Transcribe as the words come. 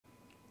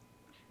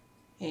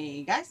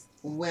Hey guys,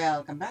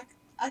 welcome back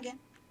again.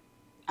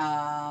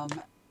 Um,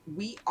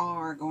 we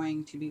are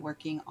going to be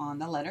working on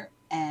the letter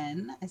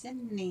N as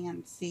in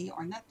Nancy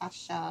or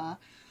Natasha.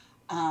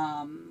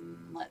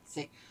 Let's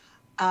see.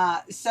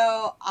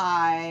 So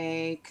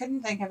I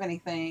couldn't think of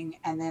anything,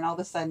 and then all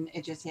of a sudden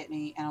it just hit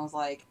me, and I was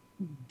like,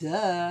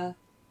 duh,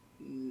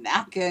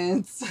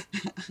 napkins.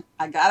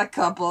 I got a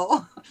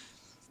couple.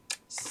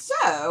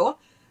 So,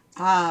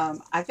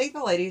 I think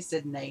the ladies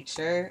did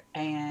nature,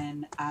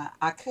 and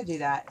I could do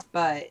that,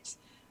 but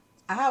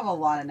I have a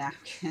lot of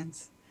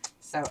napkins,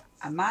 so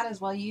I might as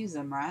well use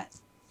them, right?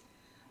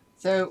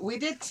 So we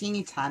did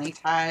teeny tiny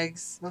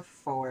tags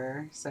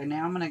before, so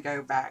now I'm going to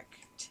go back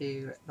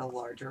to the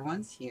larger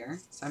ones here.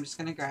 So I'm just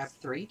going to grab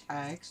 3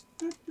 tags.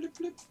 Bloop, bloop,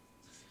 bloop.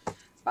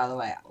 By the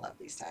way, I love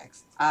these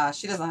tags.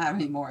 She doesn't have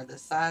any more of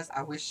this size.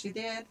 I wish she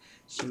did.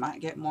 She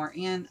might get more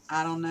in.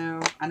 I don't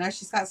know. I know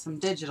she's got some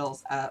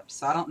digitals up,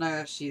 so I don't know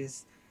if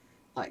she's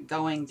like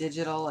going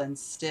digital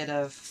instead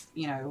of,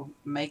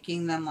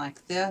 making them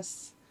like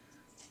this,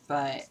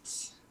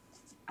 but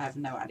I have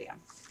no idea.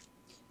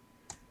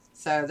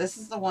 So this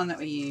is the one that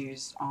we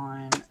used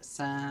on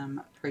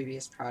some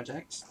previous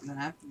projects. And then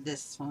I have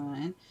this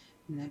one,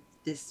 and then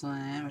this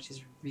one, which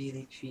is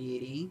really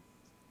pretty.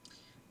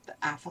 The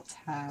Eiffel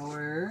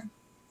Tower.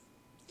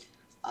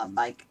 A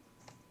bike.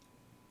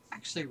 I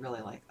actually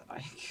really like the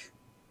bike.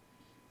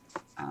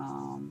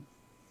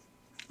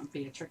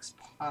 Beatrix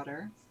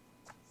Potter.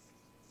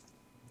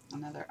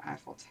 Another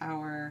Eiffel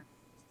Tower.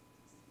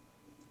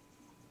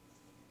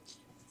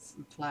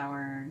 Some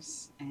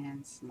flowers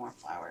and some more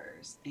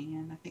flowers.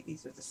 And I think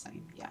these are the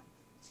same. Yeah.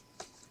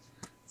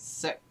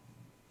 So,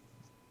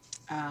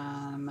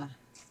 I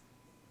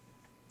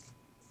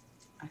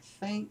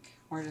think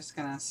we're just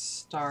going to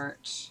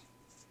start.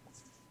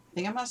 I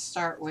think I'm going to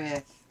start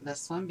with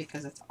this one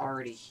because it's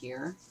already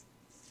here.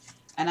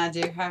 And I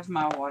do have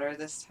my water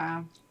this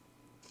time.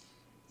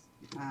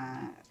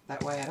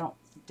 That way I don't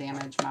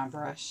damage my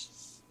brush.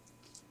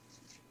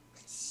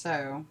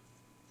 So,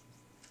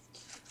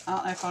 I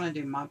don't know if I want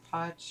to do Mod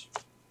Podge.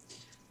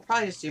 I'll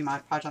probably just do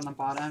Mod Podge on the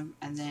bottom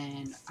and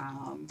then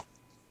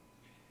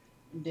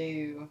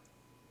do,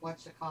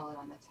 whatchamacallit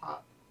on the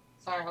top.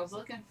 Sorry, I was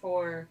looking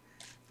for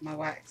my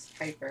wax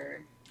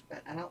paper,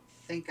 but I don't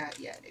think I,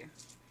 yeah, I do.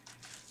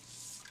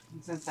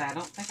 Since I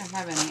don't think I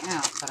have any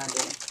out, but I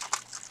do.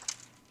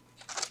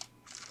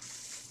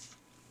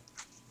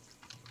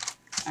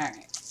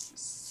 Alright,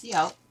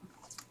 so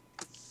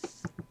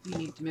you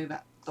need to move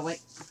out the way.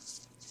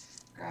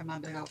 Grab my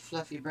big old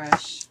fluffy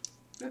brush.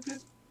 Boop,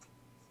 boop.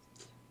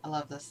 I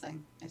love this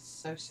thing. It's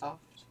so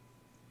soft.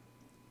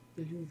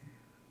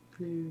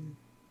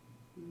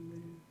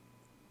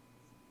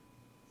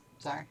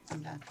 Sorry,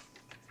 I'm done.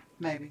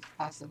 Maybe,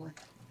 possibly.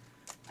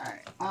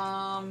 Alright,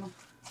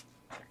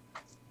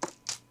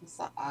 it's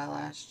the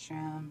eyelash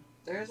trim.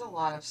 There's a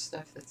lot of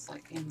stuff that's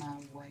like in my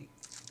way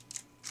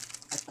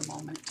at the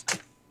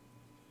moment.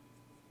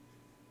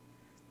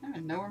 I don't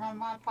even know where my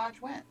Mod Podge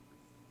went.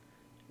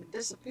 It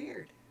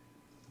disappeared.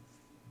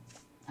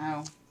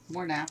 Oh,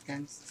 more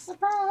napkins.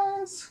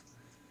 Surprise!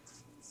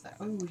 So,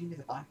 oh, we can do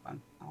the black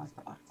one. I like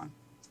the black one.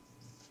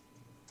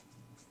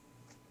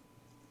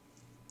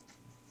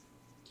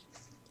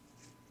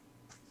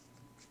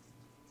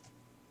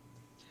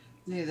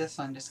 I do this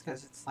one just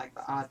because it's like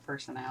the odd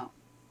person out.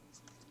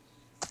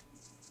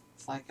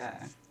 It's like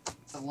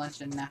it's a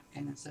luncheon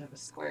napkin instead of a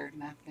squared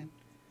napkin.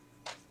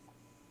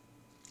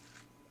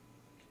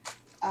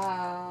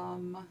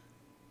 Oh,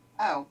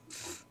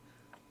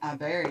 I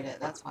buried it.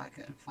 That's why I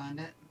couldn't find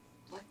it.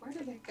 Like, where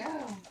did it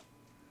go?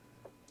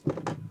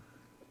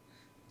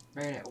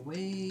 Buried it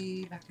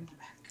way back in the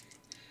back.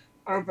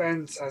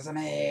 Open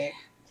sesame.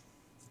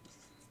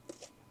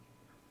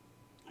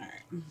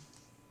 Alright.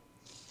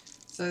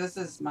 So this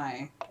is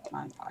my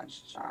Mod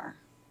Podge jar.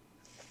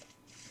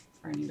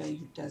 For anybody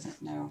who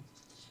doesn't know.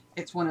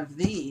 It's one of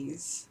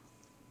these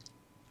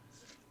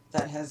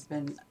that has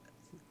been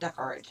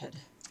decorated.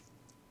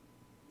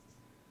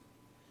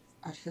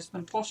 It has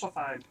been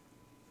falsified.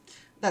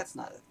 That's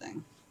not a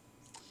thing.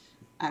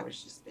 I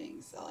was just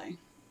being silly.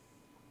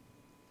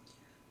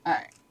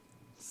 Alright.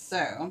 So,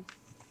 I'm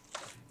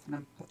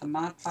going to put the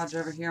Mod Podge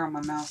over here on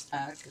my mouse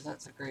pad because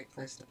that's a great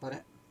place to put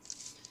it.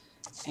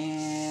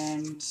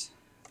 And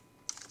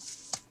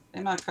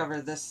then I'll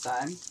cover this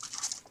side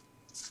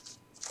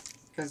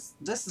because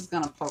this is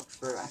going to poke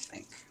through, I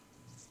think.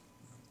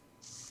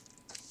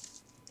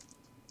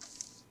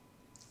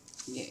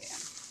 Yeah.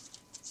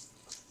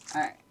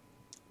 Alright.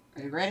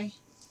 Are you ready?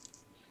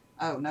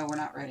 Oh, no, we're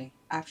not ready.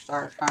 I have to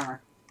start a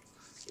timer.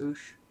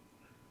 Oosh.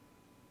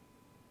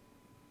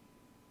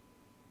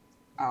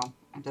 Oh,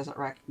 it doesn't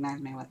recognize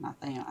me with my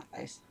thing on my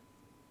face.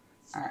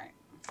 Alright.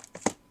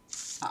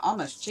 I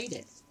almost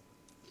cheated.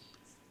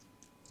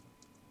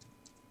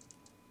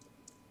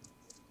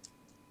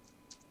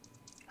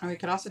 Oh, we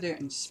could also do it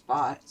in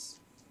spots.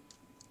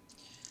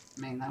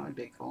 I mean, that would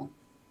be cool.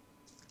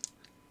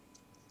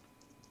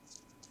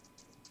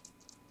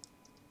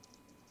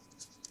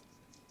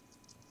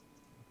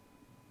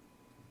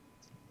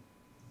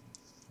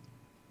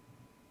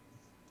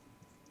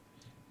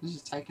 I'm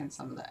just taking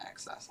some of the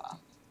excess off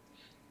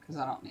because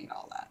I don't need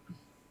all that.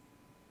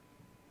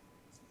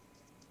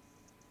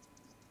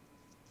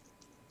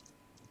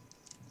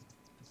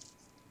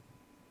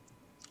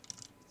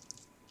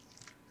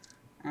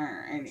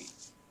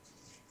 Alrighty.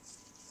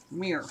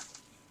 Mirror.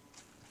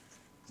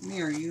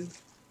 Mirror you.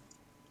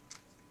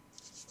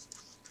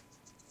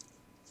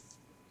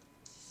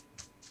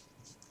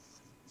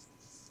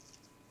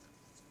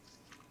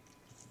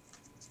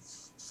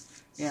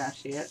 Yeah,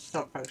 see, it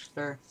still pokes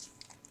through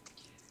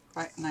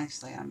quite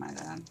nicely, I might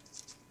add.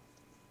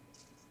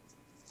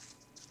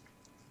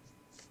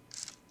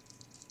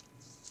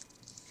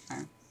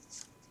 Okay.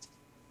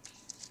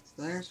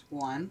 So there's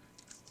one.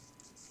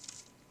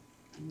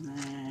 And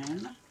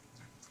then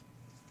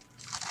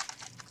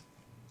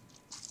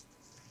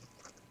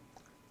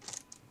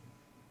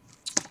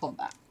hold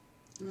that.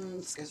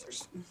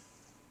 Scissors.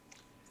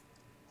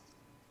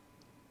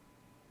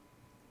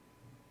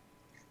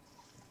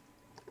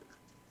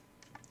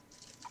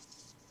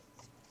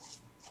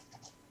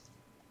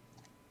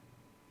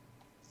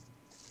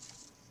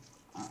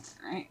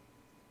 Alright.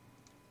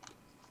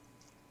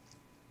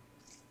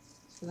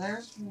 So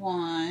there's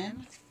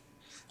one.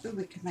 Ooh,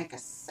 we could make a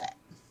set.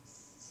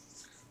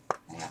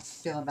 How do you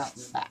feel about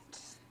that?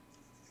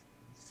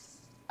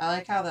 I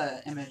like how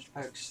the image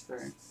pokes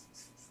through.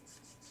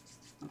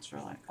 That's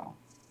really cool.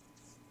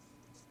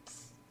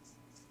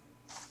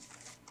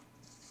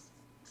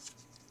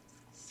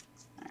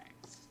 Alright.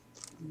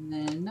 And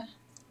then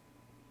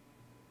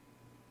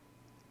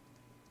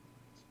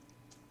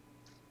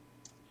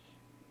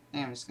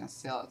I'm just going to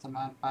seal it with the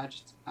Mod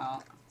Podge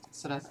out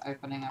instead of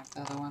opening up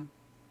the other one.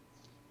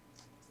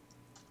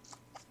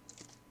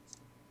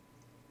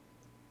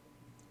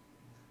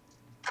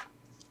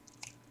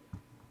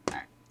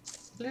 Alright.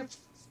 Bloop.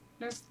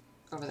 Bloop.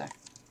 Go over there.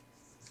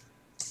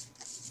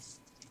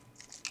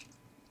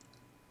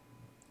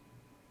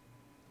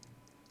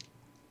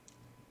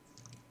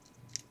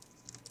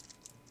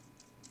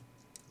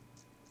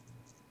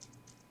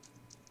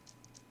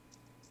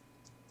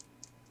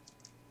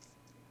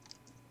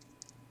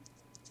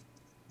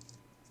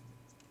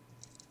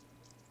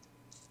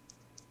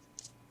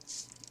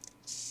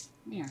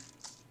 Mirror.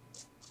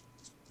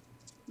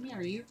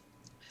 Mirror you.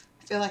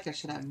 I feel like I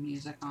should have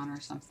music on or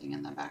something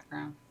in the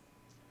background.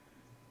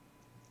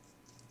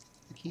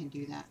 I can't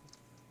do that.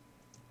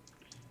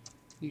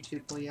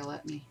 YouTube will yell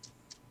at me.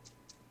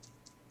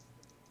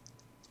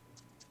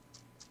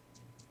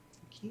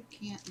 You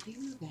can't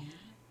do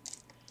that.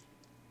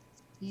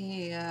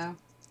 Yeah.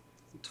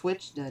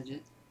 Twitch does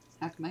it.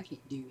 How come I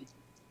can't do it?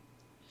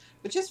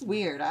 Which is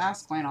weird. I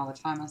ask Wayne all the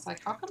time. I was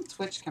like, how come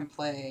Twitch can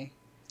play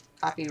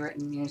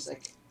copywritten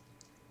music,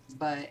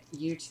 but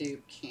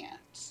YouTube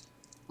can't?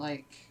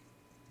 Like,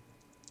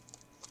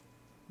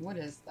 what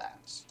is that?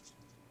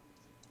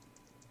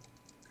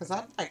 Because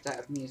I'd like to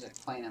have music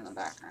playing in the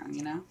background,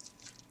 you know?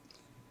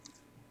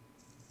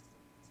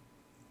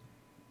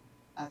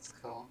 That's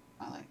cool.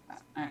 I like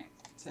that. Alright,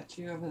 set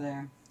you over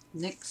there.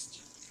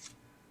 Next.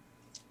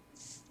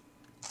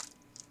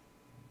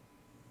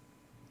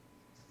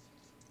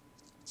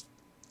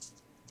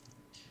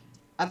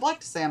 I'd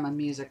like to say I'm a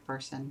music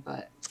person,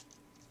 but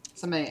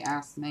somebody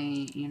asked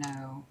me, you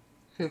know,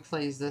 who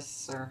plays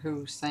this or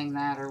who sang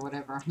that or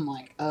whatever. I'm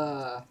like,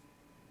 a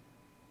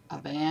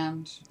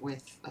band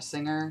with a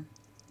singer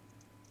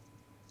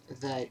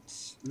that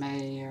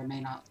may or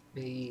may not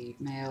be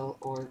male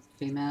or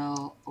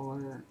female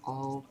or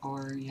old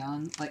or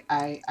young. Like,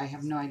 I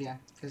have no idea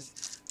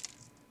because,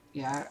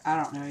 yeah, I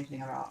don't know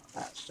anything about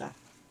that stuff.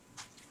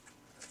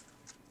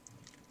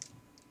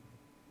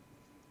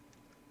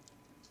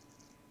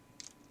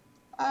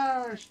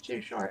 Oh, it's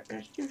too short.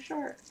 It's too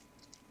short.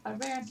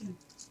 Abandoned.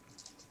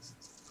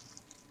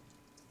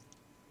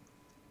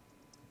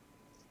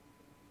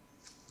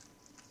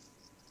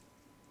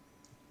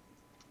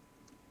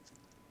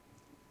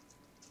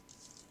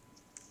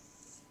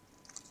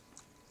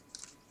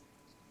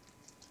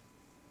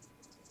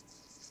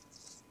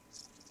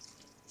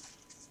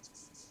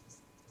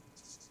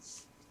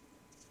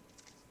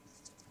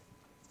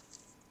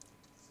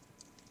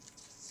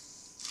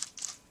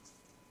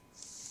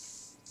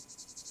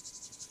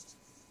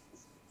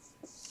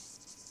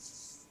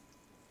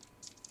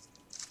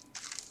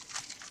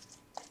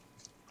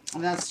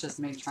 And that's just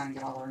me trying to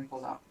get all the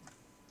wrinkles out.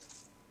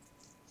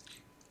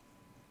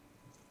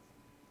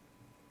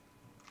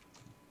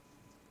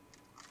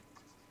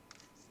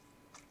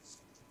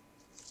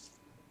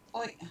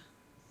 Oi.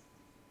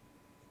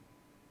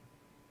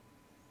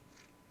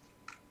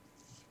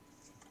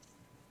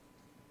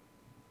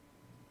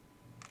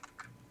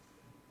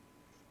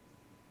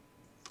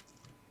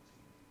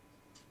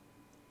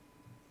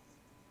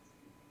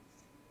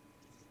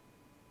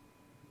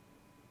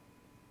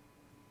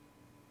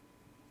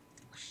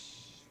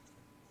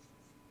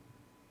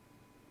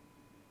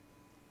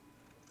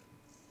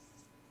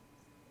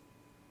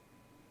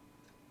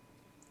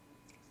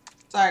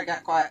 Sorry, I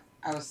got quiet.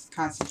 I was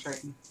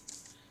concentrating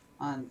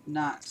on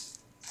not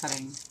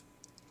cutting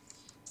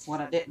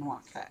what I didn't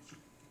want cut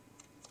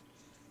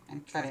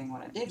and cutting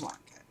what I did want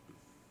cut.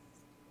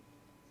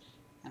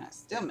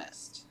 Still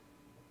missed.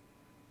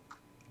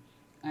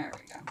 There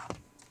we go.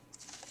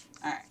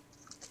 Alright.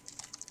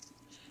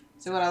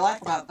 So what I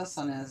like about this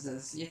one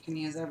is you can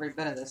use every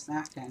bit of this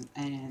napkin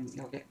and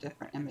you'll get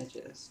different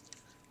images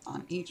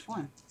on each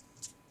one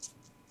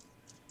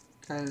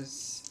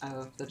because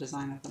of the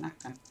design of the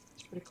napkin.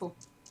 It's pretty cool.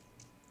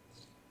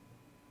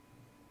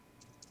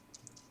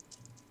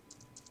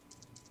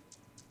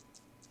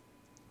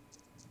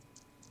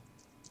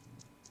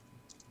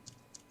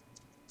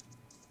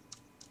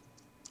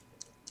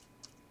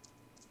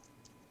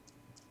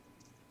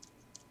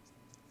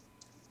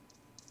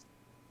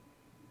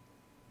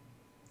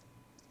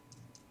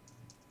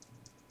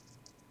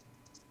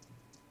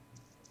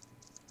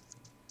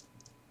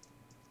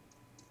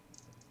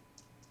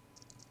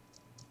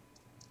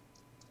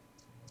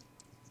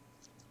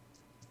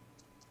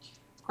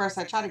 Of course,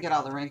 I try to get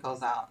all the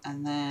wrinkles out,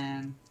 and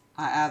then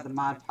I add the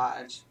Mod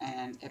Podge,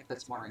 and it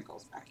puts more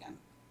wrinkles back in.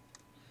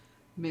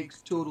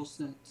 Makes total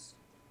sense.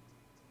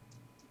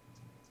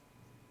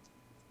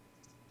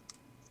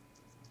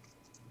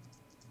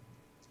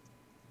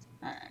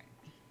 Alright.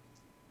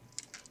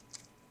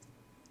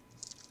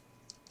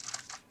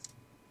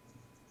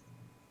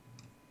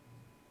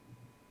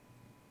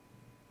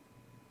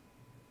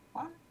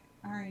 What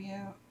are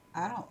you?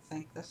 I don't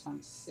think this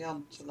one's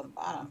sealed to the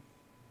bottom.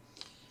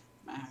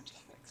 I have to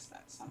fix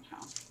that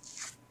somehow.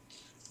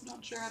 I'm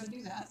not sure how to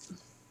do that.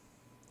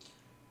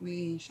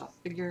 We shall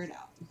figure it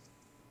out.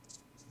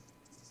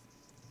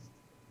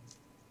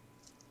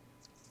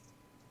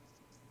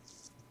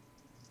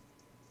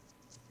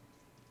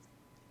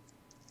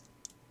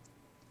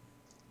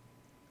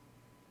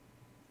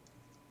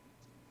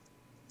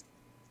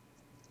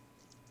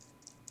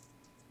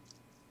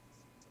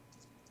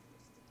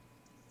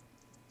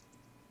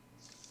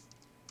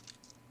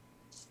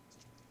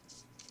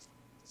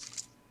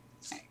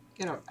 Okay,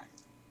 get over there.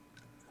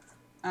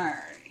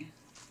 Alrighty.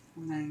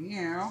 And then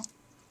you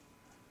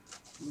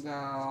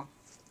go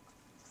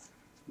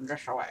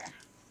this way.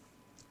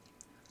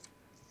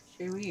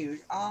 See, we use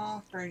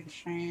all three the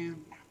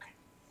same napkin.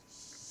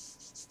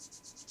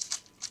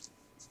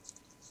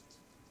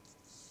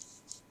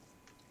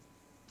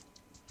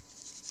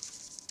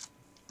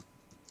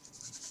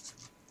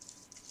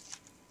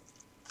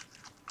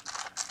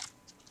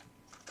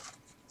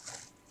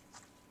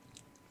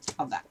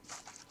 Of that.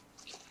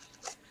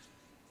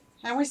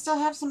 And we still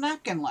have some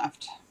napkin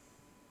left.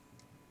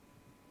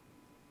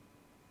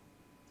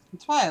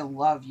 That's why I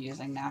love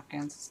using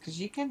napkins, because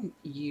you can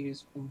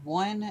use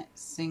one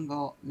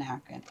single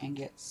napkin and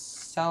get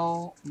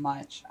so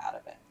much out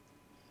of it.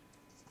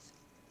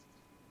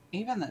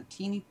 Even the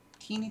teeny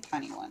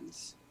tiny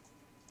ones.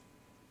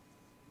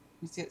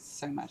 You get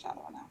so much out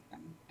of a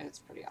napkin. It's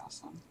pretty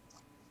awesome.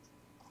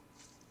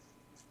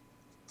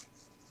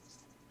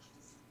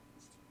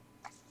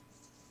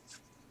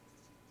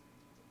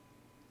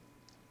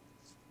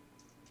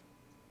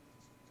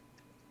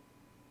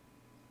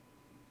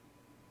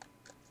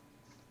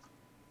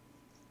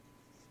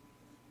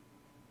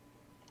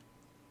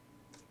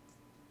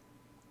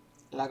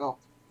 Lego.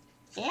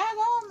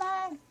 Lego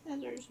my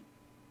scissors.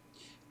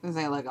 I was gonna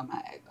say Lego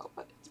my ego,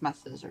 but it's my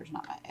scissors,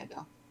 not my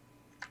ego.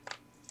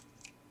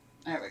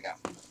 There we go.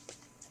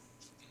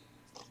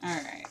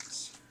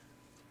 Alright.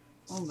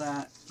 Hold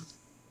that.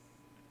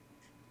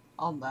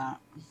 Hold that.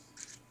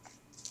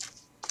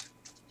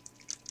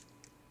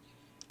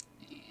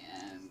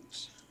 And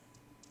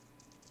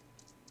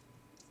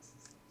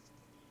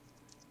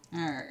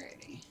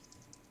alrighty.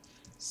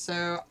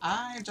 So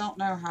I don't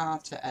know how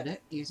to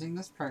edit using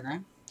this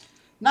program.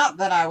 Not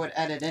that I would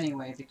edit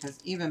anyway, because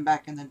even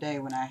back in the day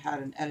when I had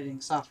an editing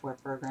software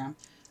program,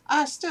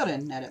 I still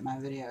didn't edit my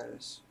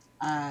videos.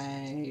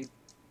 I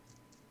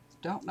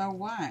don't know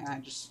why.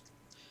 It's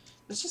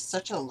just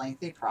such a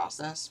lengthy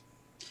process.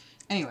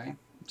 Anyway,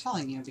 I'm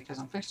telling you because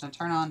I'm fixing to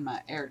turn on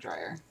my air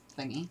dryer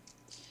thingy.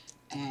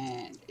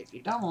 And if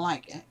you don't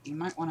like it, you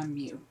might want to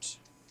mute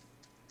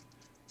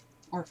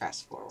or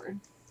fast forward.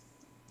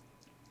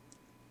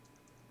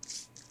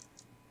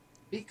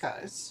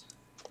 Because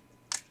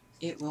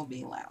it will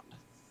be loud.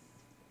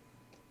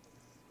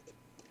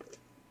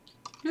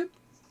 Bloop.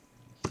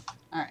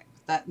 Alright,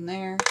 put that in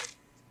there.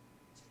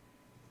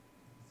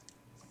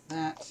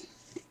 That.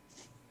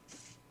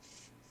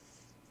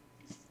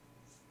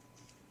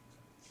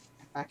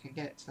 If I could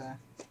get it to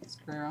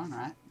screw on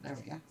right. There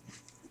we go.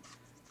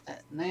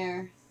 That in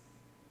there.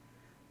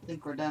 I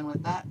think we're done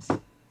with that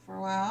for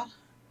a while.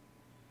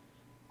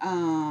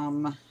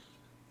 Alright,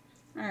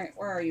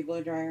 where are you,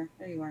 blow dryer?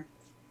 There you are.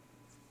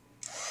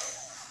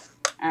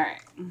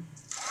 Alright.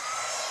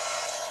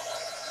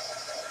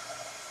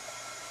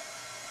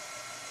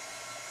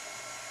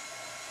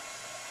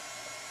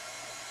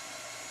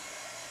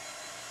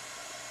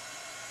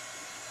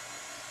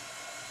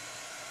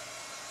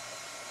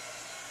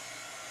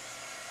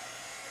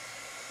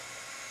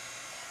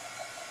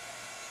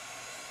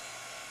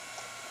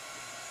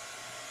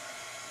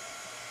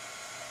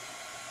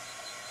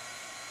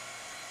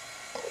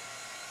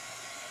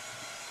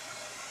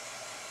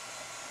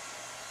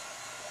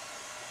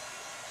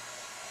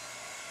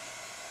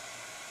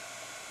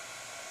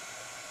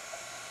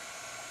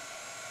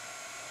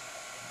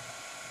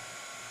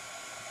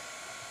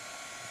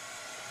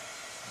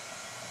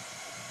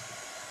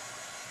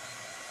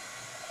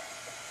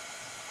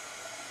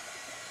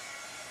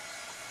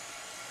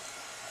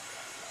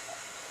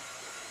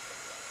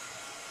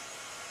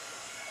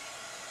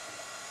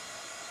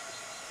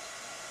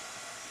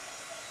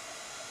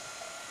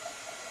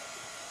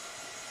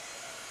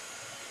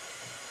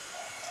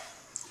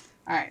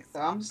 Alright, so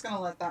I'm just going to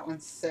let that one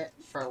sit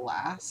for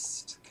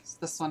last, because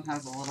this one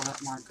has a little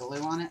bit more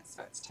glue on it,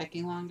 so it's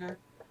taking longer.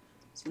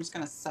 So I'm just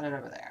going to set it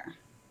over there.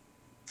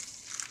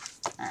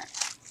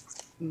 Alright,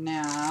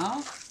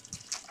 now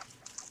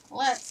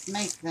let's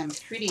make them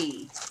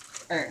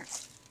pretty-er.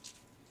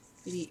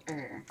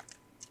 Pretty-er.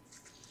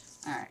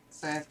 Alright,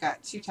 so I've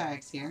got 2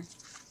 tags here.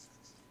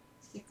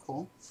 Pretty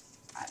cool.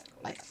 I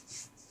like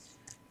it.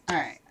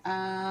 Alright,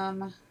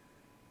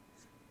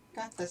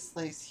 got this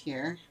lace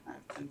here.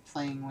 I've been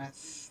playing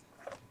with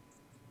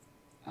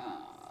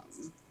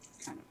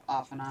kind of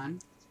off and on.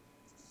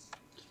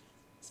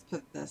 Let's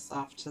put this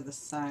off to the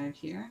side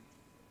here.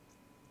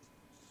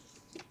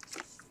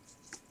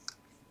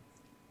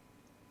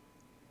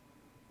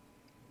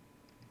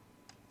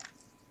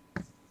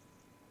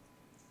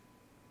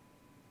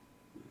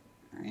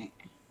 Alright.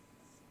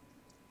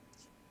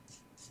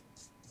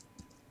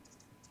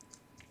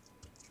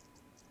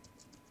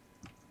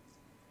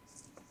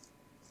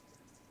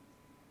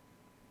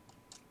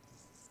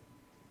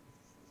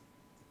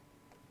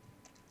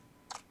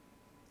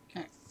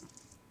 Okay.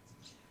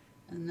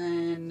 And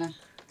then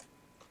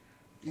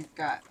you've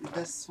got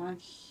this one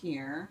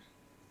here.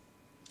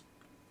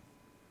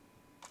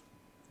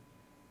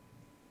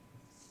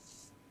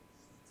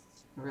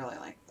 I really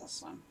like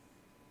this one.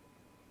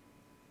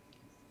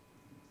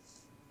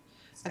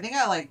 I think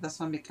I like this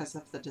one because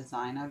of the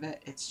design of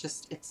it.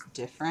 It's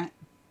different.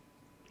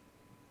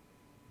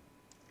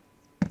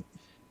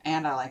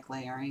 And I like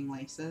layering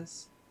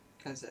laces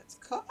because it's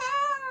cool.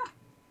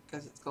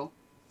 Because it's cool.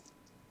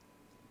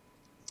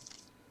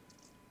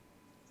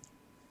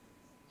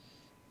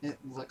 It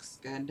looks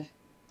good.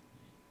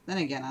 Then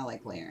again, I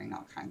like layering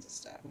all kinds of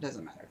stuff. It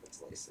doesn't matter if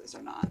it's laces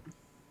or not.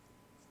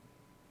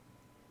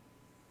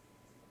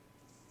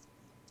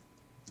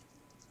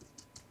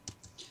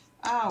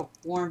 Oh,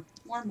 warm,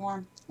 warm,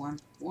 warm, warm,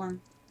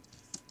 warm.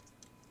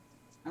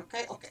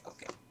 Okay, okay,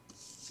 okay.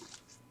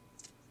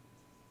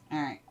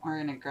 Alright, we're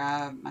going to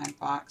grab my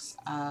box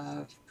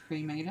of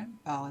pre-made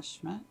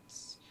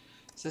embellishments.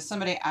 So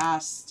somebody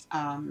asked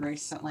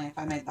recently if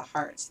I made the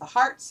hearts. The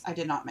hearts I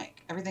did not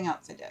make. Everything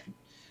else I did.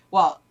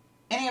 Well,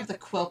 any of the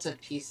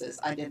quilted pieces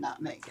I did not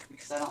make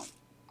because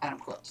I don't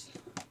quilt.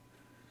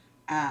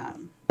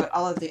 But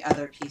all of the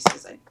other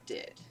pieces I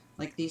did.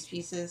 Like these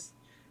pieces,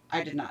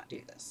 I did not do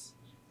this.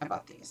 I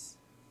bought these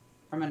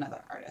from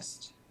another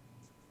artist.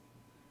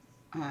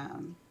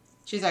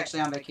 She's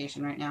actually on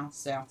vacation right now,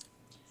 so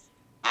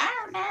I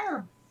don't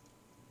know.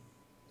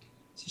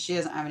 So she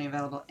doesn't have any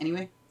available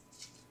anyway.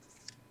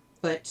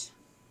 But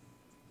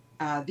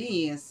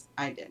these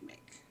I did make.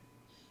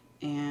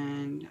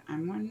 And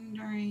I'm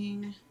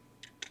wondering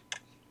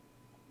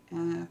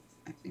if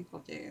I think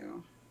we'll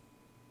do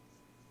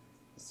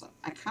this one.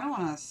 I kind of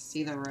want to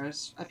see the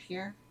rose up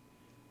here.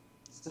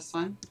 It's this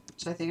one.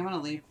 So I think I'm going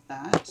to leave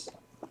that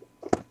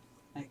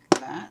like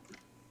that.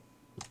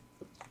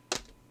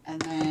 And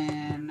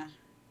then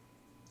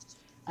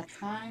I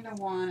kind of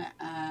want to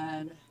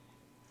add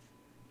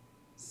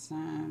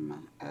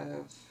some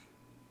of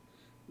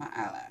my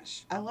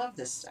eyelash. I love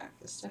this stuff.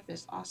 This stuff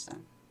is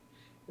awesome.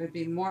 It would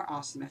be more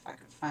awesome if I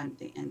could find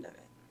the end of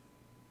it.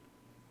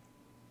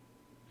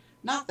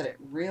 Not that it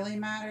really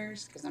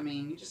matters, because I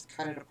mean, you just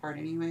cut it apart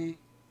anyway.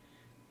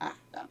 Ah,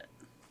 found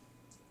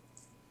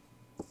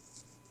it.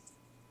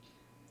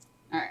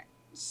 Alright,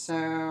 so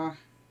I'm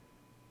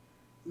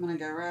going to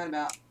go right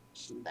about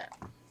there.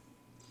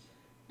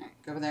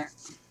 Alright, go over there.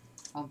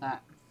 Hold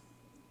that.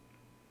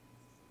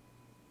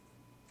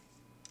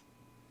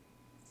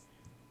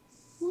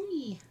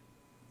 Whee!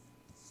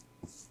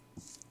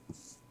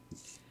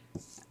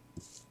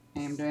 I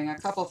am doing a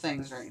couple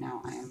things right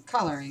now. I am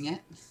coloring it.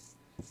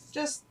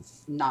 Just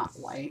not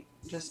white.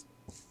 Just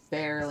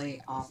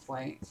barely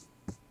off-white.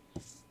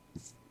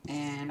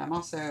 And I'm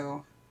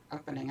also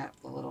opening up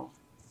the little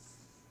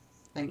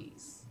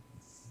thingies.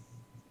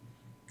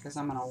 Because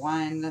I'm going to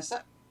wind this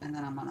up and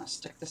then I'm going to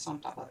stick this on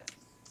top of it.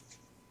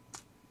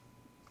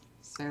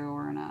 So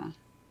we're going to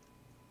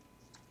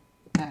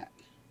put that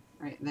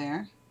right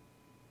there.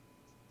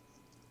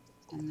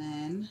 And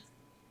then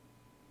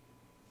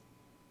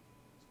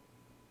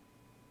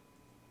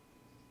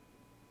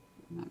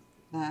put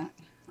that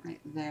right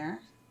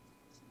there.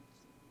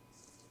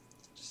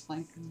 Just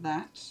like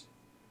that.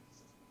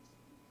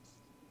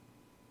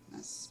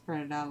 Let's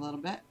spread it out a little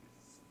bit.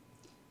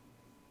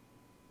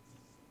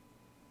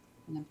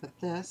 And then put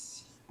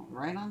this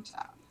right on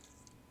top.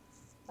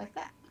 Like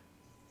that.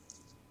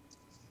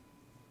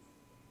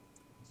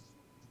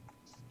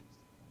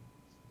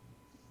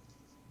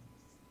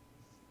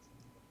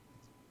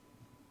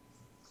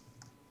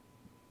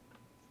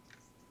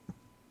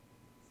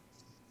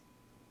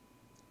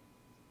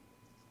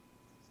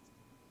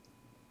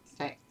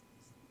 Okay.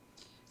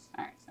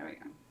 Alright, there we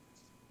go.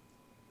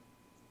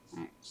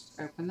 Alright, just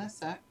open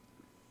this up.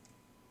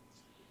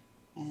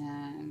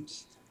 And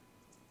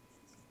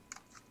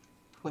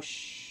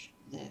push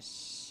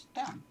this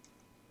down.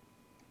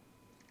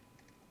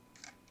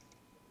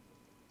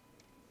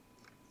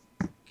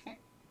 Okay.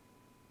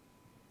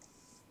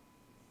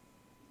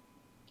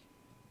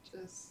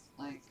 Just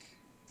like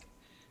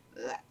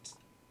that.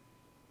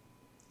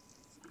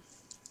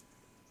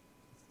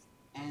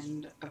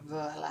 And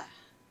voila.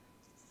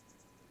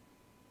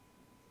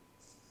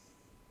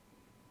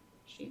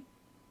 See?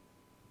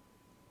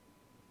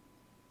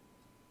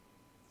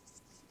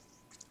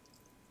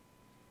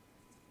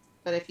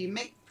 But if you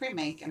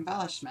pre-make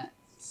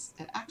embellishments,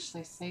 it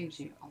actually saves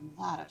you a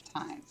lot of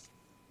time.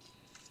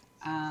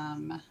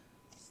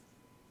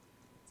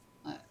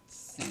 Let's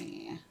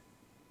see.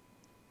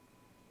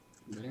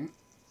 There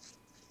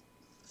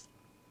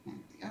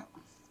we go.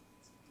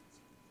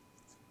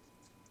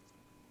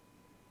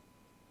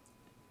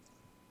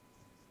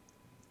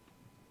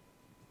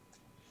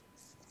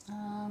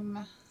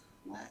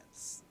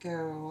 Let's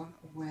go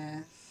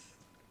with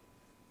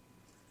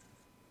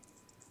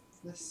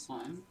this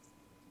one.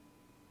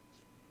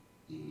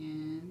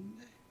 And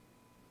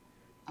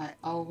I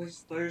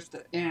always lose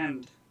the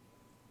end.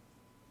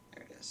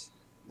 There it is.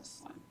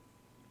 This one.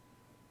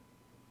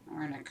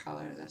 We're going to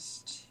color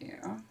this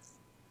too.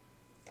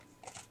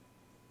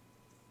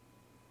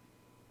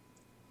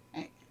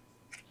 Hey,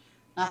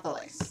 not the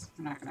lace.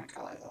 We're not going to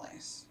color the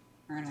lace.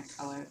 We're going to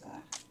color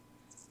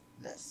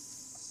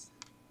this.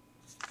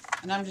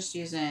 And I'm just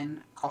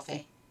using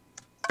coffee.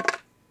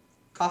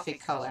 Coffee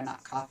color,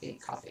 not coffee.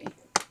 Coffee.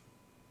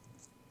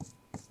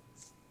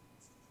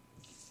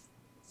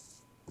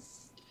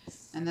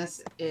 And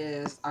this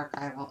is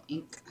Archival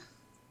ink.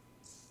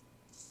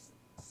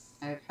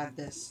 I've had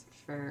this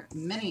for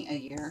many a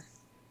year.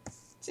 I'd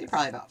say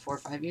probably about 4 or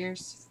 5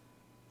 years.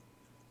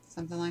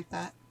 Something like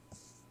that.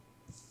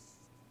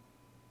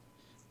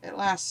 It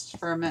lasts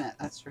for a minute,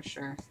 that's for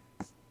sure.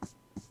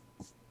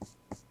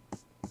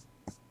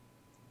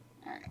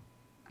 Alright.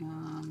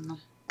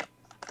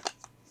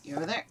 You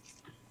over there.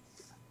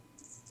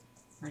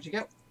 Where'd you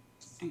go?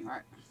 There you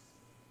are.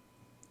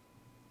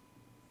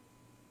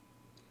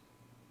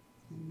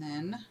 And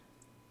then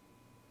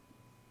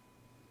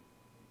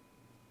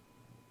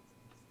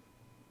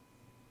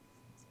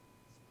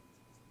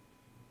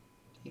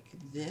take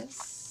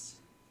this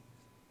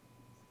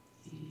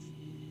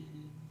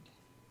and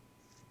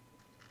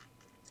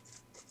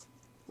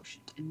push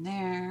it in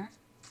there.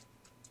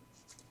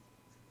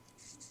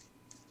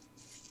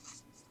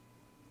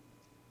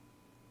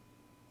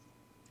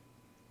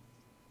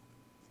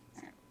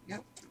 There we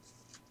go.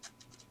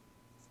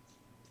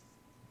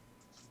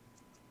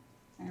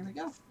 There we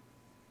go.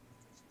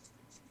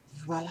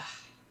 Voila.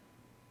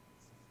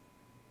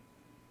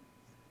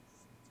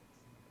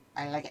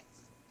 I like it.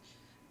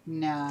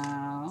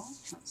 Now,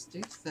 let's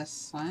do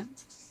this one.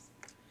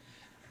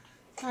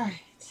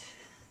 Alright,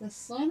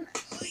 this one.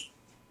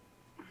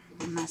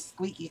 My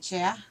squeaky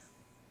chair.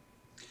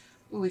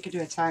 Ooh, we could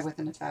do a tag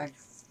within a tag.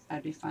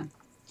 That'd be fun.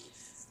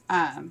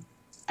 I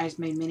just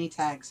made mini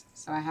tags,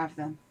 so I have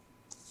them.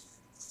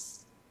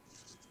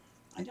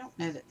 I don't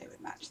know that they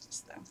would match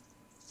this, though.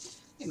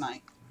 They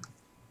might.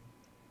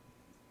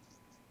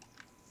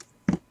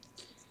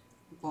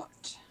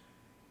 But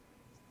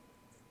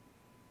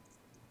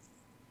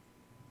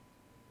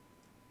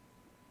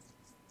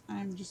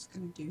I'm just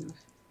going to do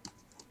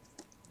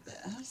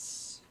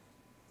this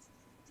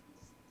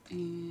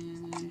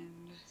and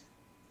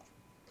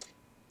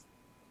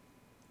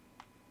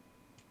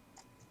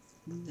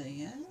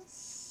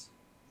this.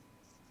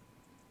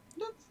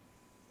 Look.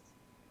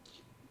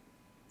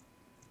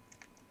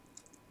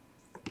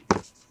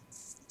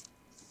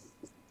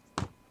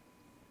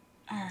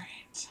 All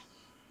right.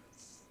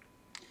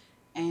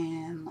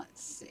 And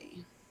let's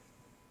see.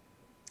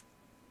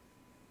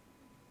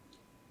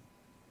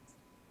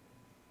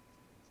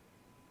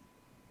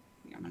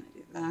 I'm going to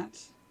do that.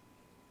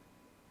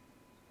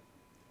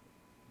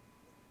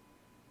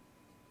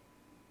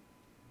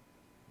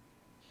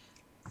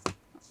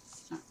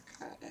 Let's not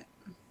cut it.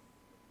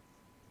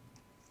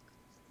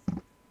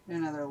 Do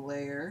another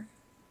layer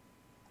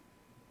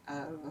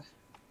of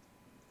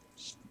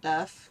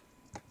stuff.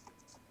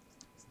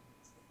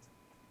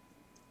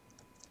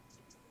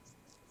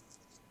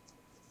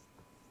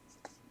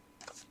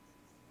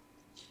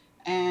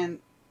 And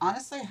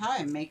honestly, how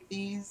I make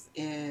these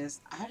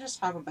is I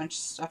just have a bunch of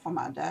stuff on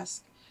my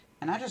desk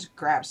and I just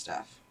grab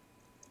stuff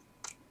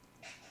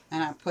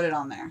and I put it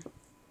on there.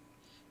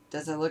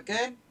 Does it look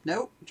good?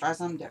 Nope. Try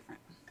something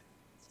different.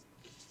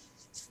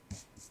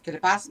 Could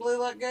it possibly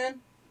look good?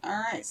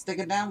 Alright, stick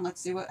it down,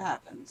 let's see what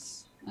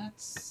happens.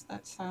 That's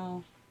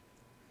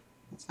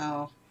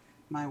how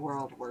my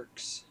world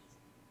works.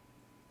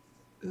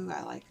 Ooh,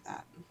 I like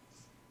that.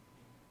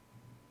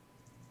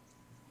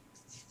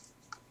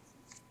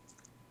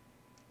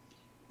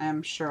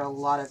 I'm sure a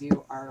lot of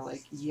you are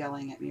like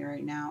yelling at me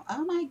right now.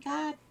 Oh my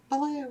god,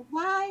 blue.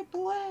 Why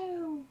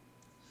blue?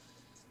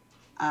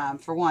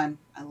 For one,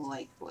 I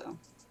like blue.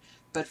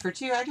 But for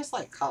two, I just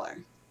like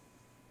color.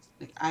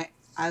 Like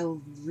I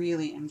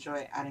really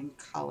enjoy adding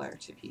color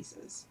to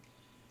pieces.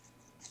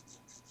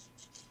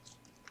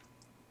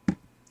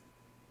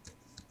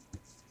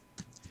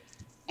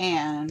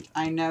 And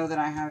I know that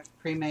I have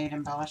pre-made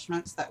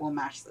embellishments that will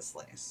match this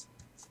lace.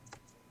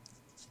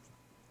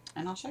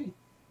 And I'll show you.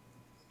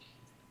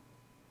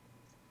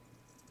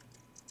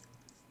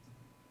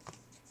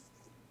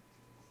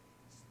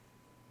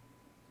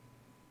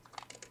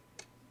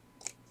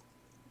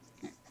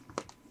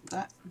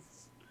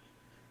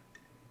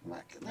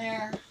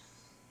 there.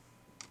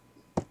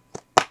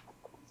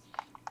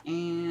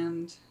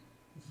 And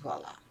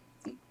voila.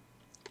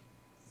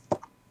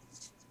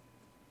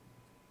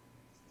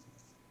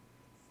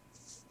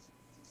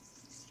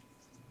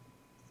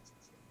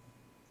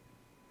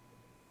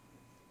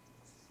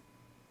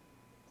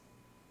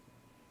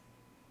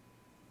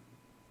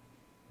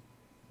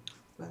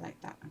 I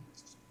like that one.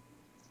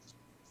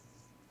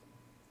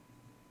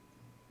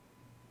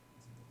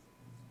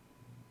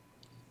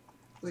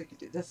 We could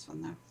do this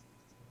one though.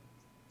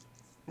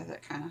 With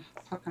it kind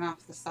of poking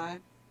off the side.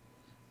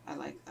 I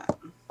like that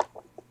one.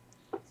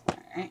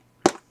 Alright.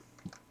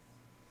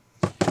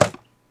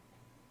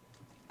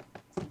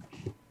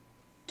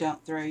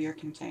 Don't throw your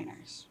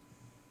containers.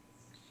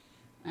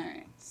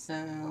 Alright,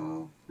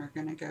 so we're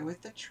going to go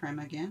with the trim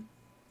again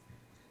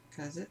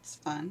because it's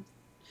fun.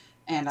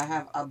 And I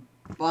have a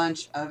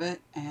bunch of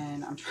it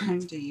and I'm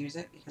trying to use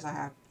it because I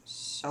have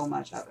so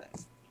much of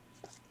it.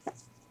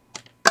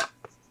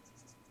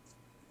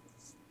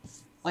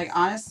 Like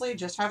honestly,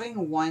 just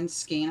having one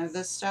skein of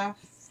this stuff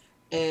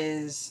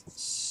is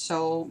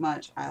so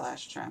much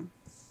eyelash trim.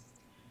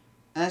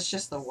 And that's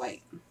just the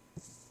white.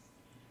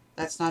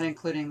 That's not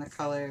including the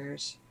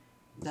colors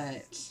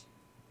that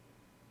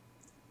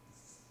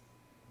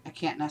I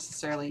can't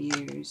necessarily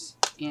use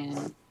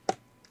in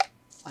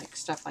like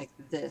stuff like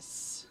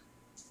this.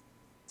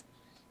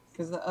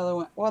 Because the other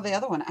one, well, the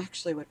other one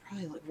actually would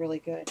probably look really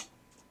good.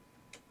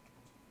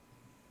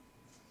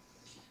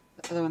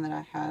 The other one that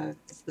I have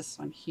is this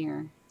one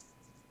here.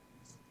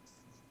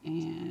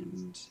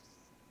 And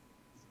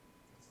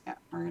yeah,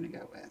 we're going to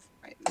go with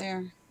right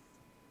there.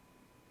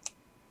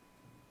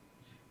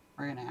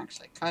 We're going to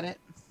actually cut it.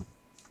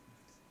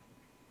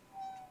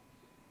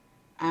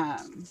 I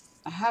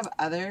have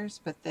others,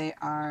 but they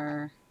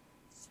are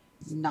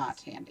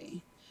not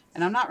handy.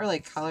 And I'm not really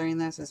coloring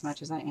this as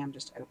much as I am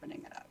just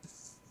opening it up.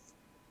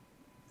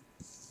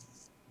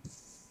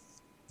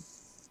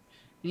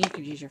 And you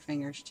could use your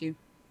fingers too.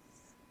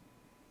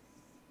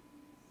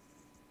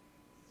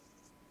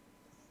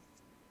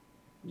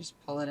 Just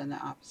pull it in the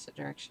opposite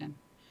direction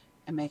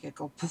and make it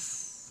go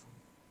poof.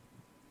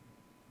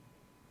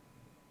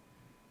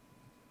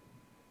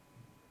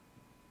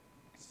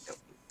 Go.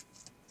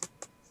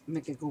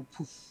 Make it go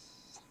poof.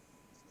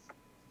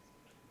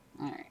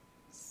 Alright,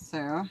 so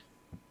I'm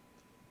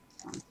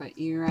going to put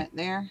you right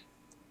there.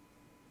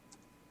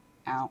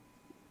 Ow.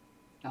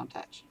 Don't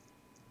touch.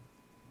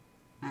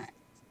 Alright,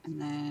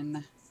 and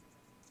then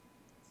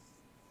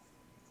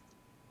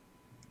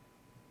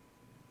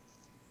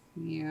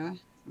you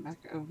back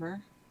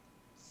over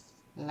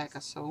like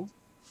a so.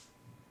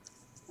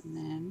 And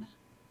then,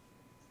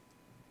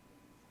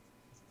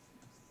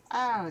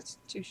 oh, it's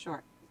too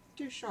short.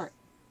 Too short.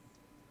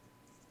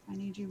 I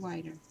need you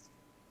wider.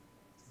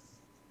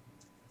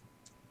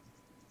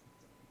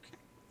 Okay.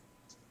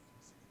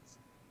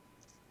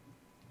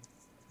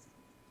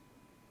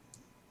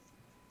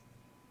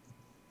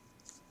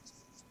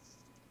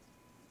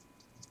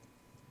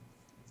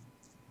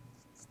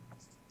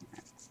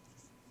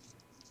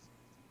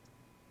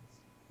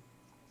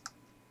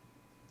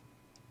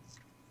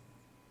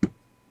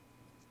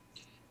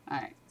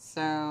 Alright,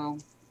 so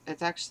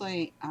it's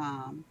actually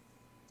a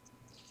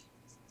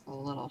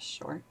little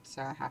short,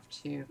 so I have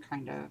to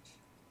kind of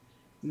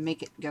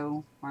make it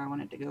go where I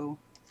want it to go.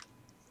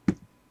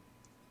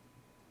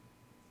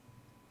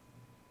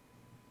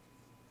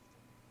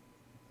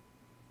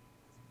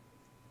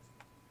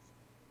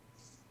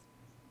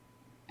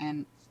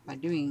 And by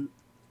doing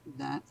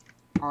that,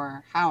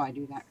 or how I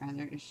do that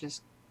rather, is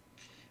just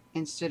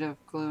instead of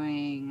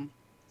gluing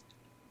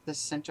the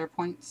center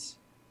points,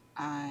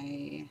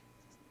 I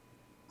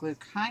glue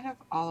kind of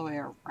all the way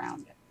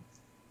around it.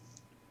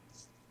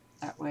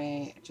 That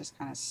way it just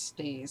kind of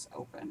stays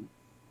open.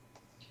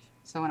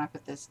 So when I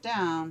put this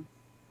down,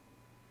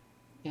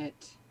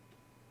 it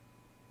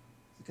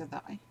goes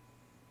that way.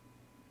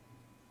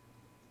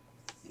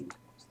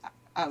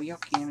 Oh, y'all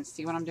can't even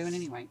see what I'm doing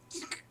anyway.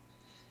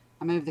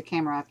 I moved the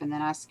camera up and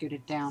then I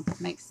scooted down.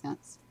 Makes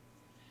sense.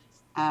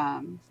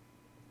 So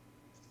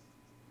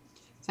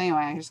anyway,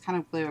 I just kind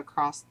of glue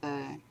across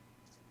the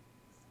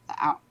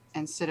out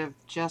instead of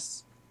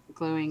just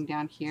gluing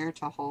down here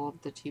to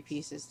hold the two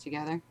pieces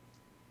together.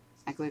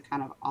 I glue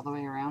kind of all the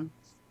way around,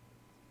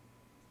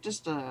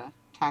 just to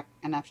tack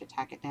enough to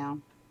tack it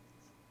down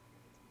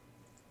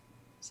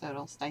so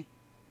it'll stay.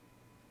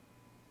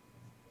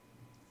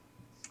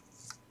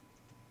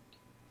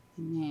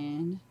 And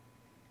then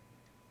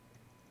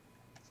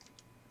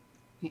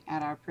we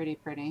add our pretty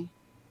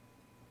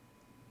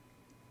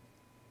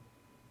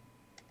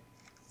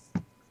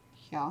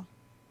here.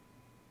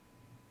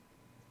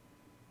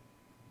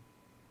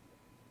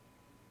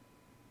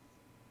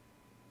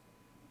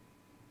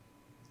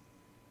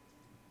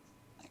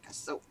 Like a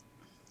soap.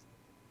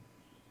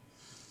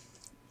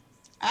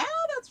 Ow,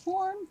 that's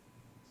warm.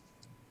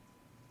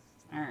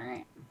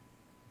 Alright.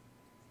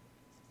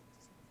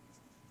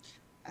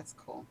 That's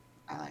cool.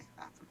 I like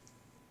that.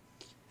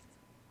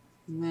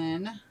 And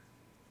then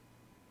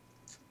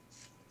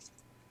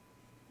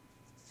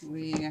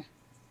we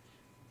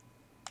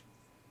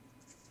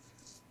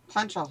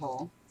punch a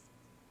hole.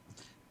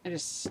 I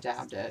just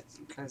stabbed it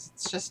because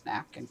it's just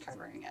napkin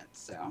covering it,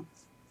 so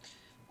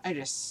I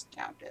just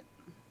stabbed it.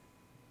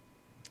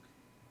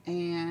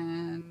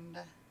 And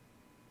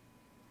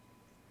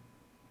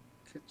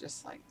could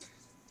just like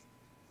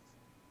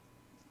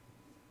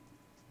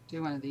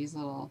do one of these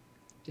little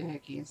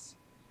doohickeys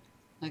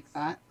like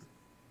that.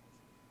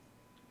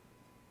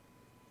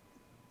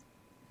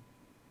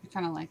 I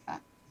kind of like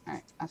that.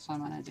 Alright, that's what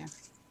I'm going to do.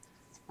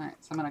 Alright,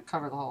 so I'm going to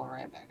cover the hole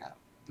right back up.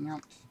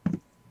 Yep.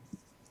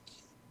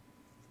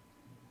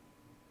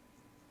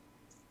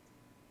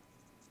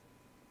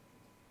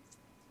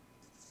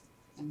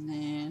 And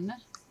then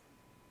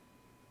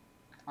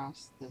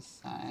across this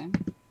side.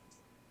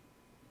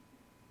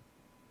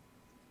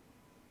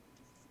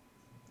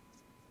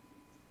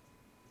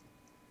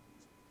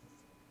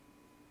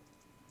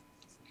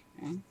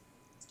 Okay.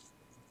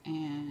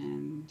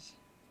 And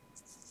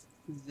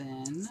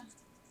then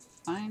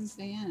find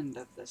the end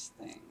of this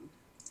thing.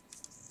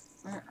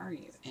 Where are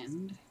you,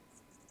 end?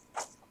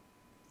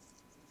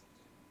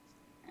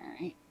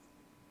 Alright.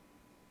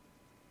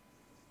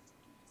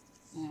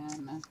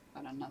 And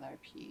put another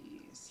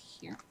piece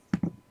here.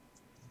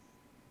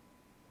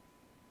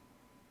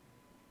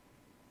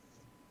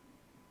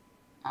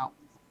 Out.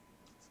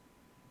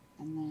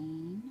 And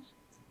then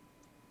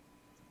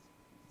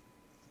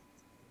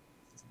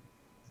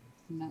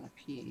another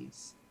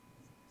piece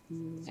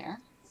there.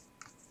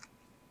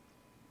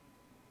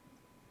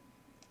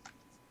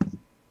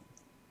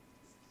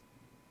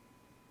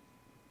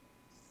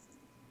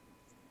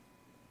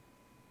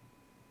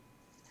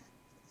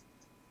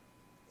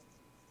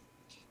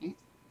 Okay.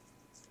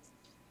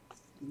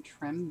 And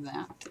trim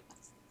that.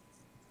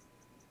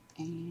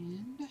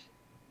 And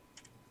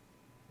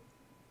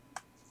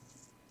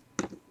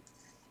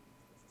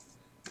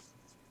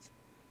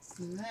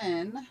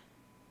then,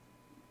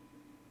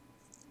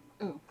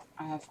 ooh,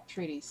 I have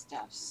 3D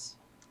stuffs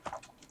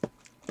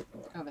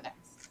over there.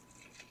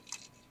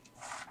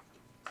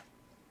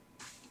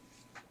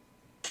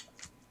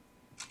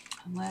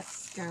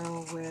 Let's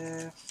go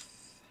with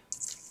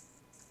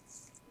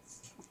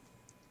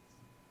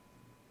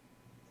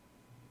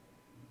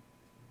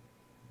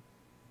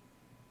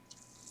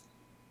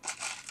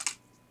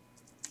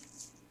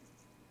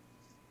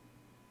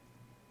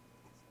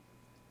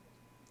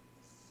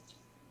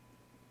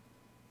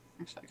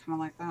actually, I kind of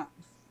like that.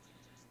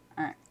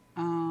 All right.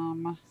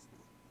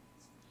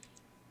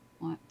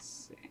 Let's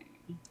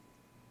see.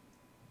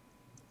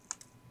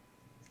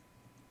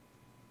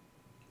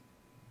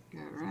 Go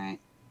right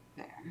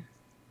there.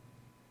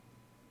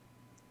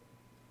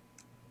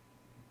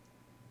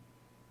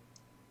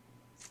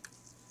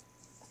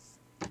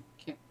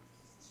 Okay.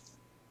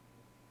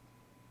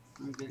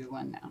 I'm gonna do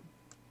one now.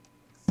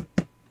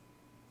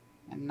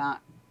 And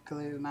not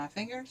glue my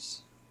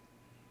fingers,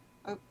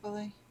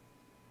 hopefully.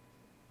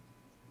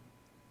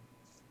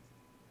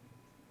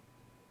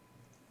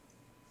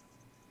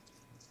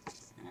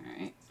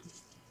 Alright.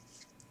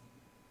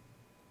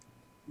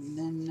 And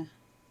then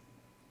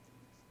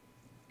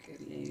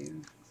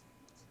glue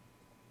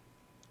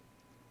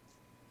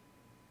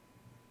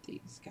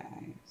these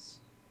guys.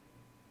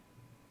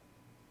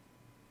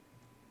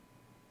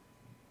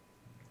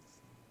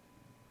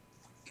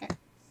 Okay.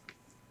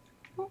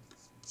 Bloop,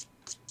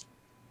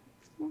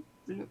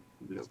 bloop,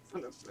 bloop,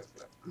 bloop,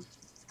 bloop.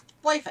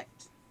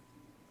 Perfect.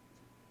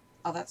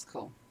 Oh, that's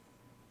cool.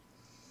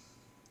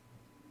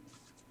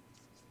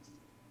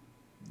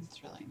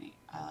 That's really neat.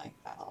 I like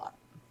that a lot.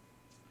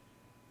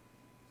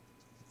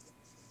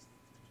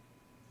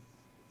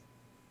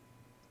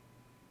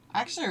 I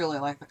actually really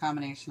like the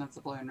combination of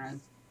the blue and red.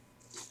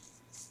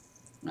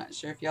 I'm not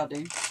sure if y'all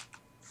do,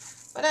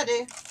 but I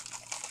do.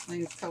 I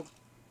think it's cool.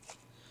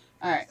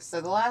 Alright,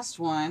 so the last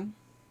one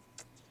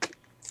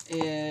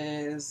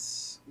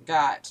is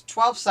got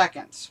 12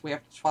 seconds. We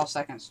have 12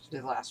 seconds to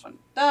do the last one.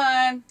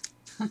 Done!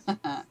 I'm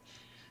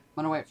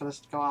going to wait for this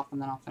to go off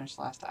and then I'll finish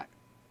the last act.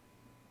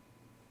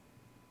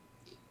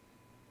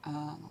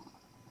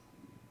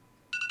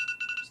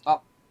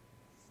 Stop.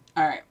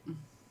 Alright.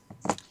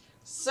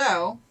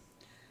 So,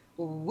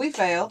 we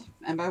failed,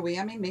 and by we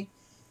I mean me.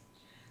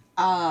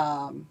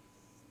 Yeah,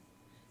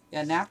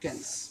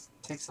 napkins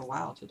takes a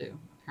while to do,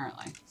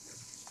 apparently.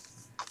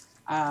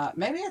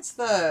 Maybe it's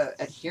the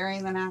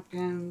adhering the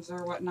napkins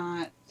or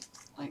whatnot.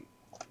 Like,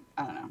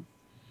 I don't know.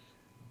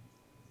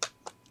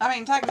 I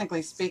mean,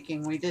 technically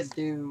speaking, we did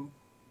do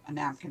a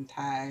napkin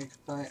tag,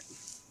 but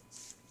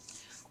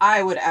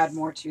I would add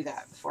more to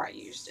that before I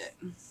used it.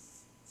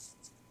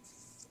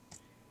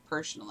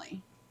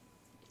 Personally.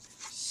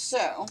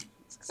 So,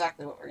 that's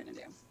exactly what we're going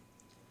to do.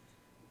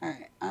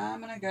 Alright,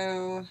 I'm going to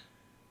go...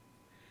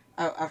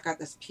 Oh, I've got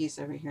this piece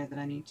over here that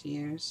I need to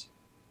use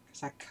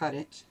because I cut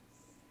it.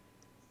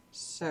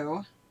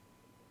 So,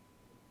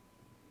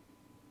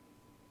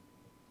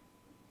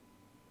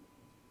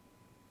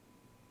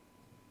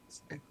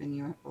 let's open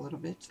you up a little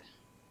bit.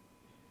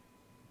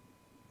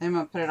 Then I'm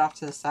going to put it off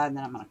to the side and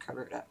then I'm going to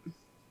cover it up.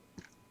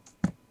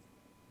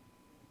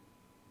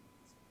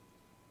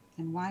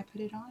 And why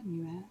put it on,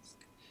 you ask?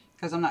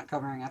 Because I'm not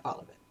covering up all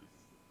of it.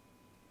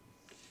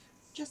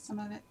 just some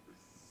of it.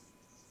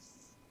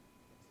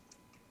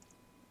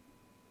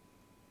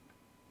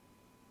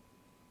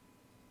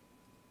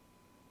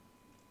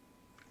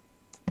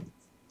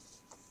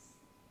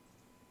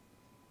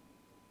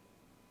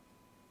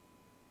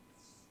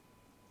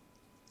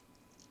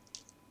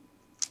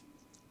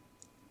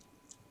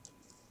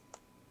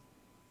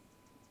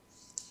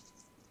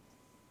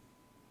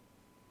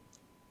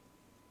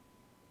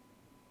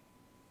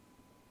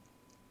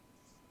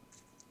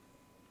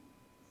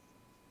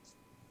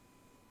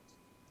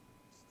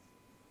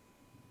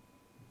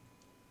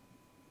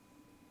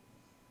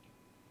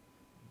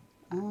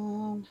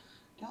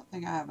 Don't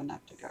think I have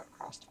enough to go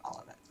across to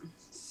all of it.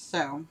 So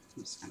I'm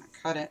just going to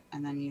cut it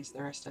and then use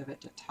the rest of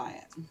it to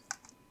tie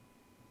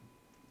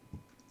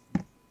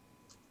it.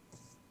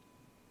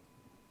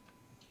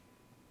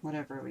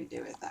 Whatever we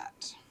do with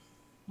that.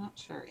 Not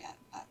sure yet,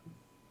 but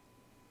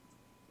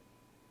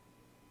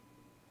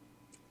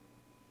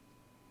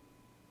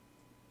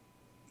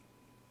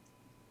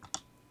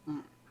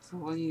so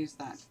we'll use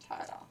that to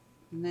tie it off.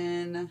 And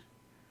then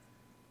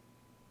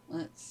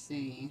let's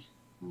see,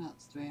 what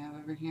else do we have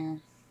over here?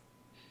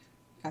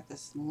 Got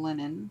this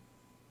linen.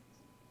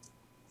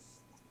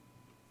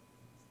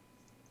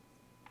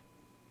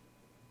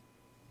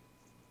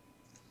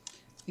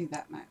 I think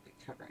that might be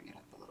covering it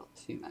up a little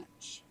too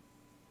much.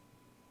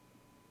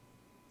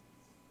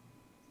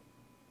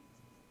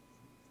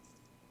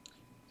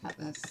 Got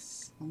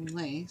this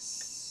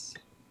lace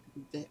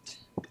bit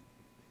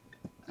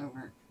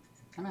over.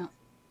 Come out,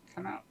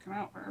 come out, come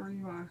out, wherever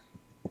you are.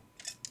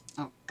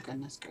 Oh,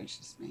 goodness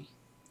gracious me.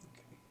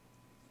 Okay.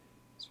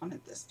 Just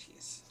wanted this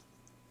piece.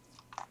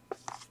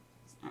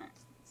 Alright.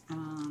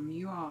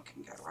 You all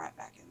can go right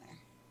back in there.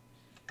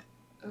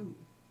 Oh,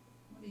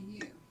 what are you?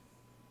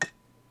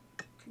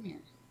 Come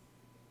here.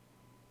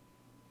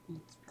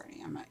 That's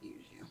pretty. I might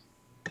use you.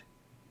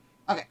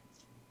 Okay.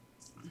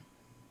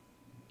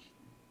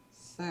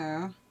 So,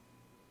 I'll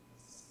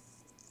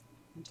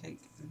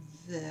take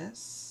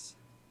this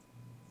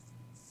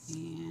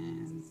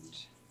and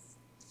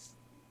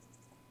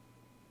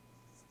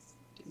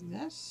do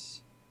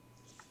this,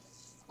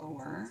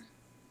 or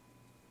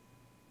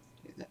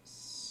do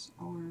this,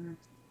 or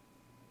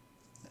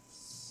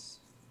this.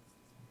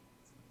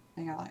 I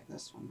think I like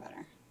this one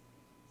better.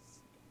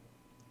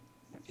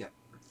 Yep.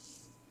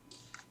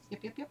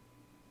 Yep.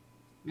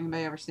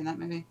 Anybody ever seen that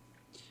movie?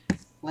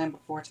 Land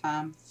Before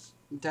Time.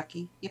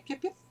 Ducky.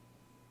 Yep.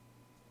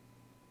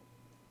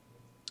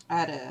 I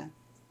had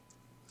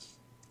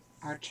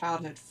our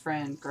childhood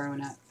friend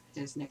growing up,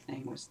 his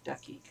nickname was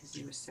Ducky because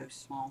he was so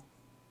small.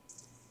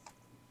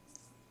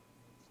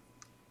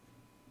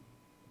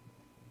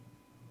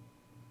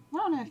 I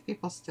don't know if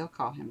people still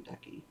call him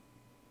Ducky.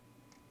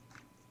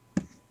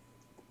 I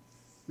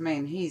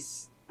mean,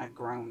 he's a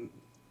grown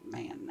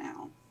man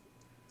now.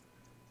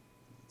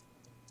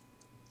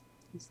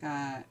 He's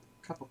got a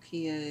couple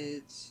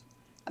kids.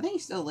 I think he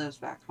still lives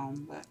back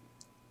home, but,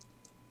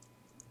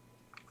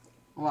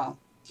 well,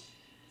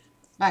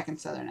 back in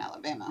southern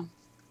Alabama.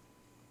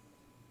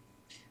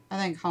 I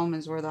think home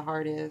is where the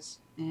heart is,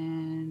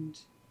 and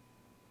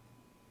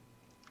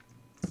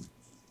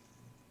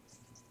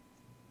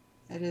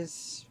it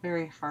is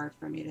very hard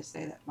for me to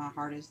say that my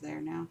heart is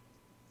there now.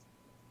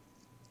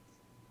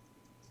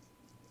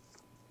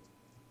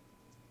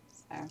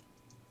 So,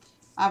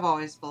 I've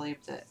always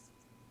believed that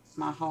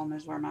my home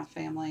is where my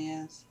family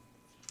is.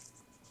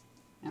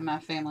 And my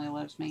family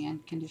loves me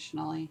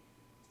unconditionally,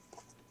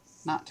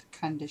 not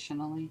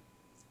conditionally.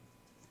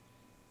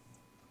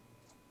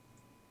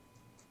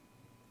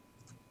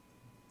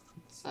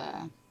 It's,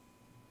 that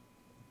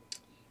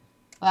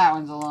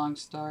one's a long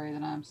story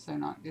that I'm so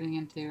not getting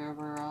into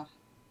over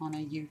on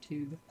a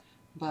YouTube.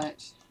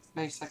 But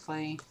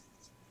basically,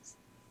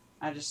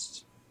 I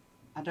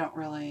don't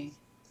really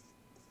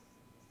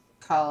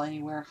call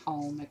anywhere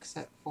home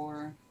except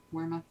for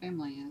where my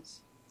family is.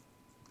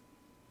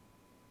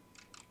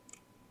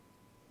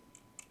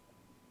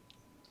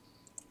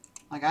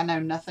 Like, I know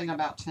nothing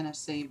about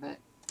Tennessee, but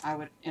I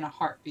would, in a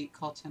heartbeat,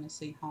 call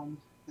Tennessee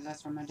home, because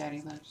that's where my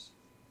daddy lives.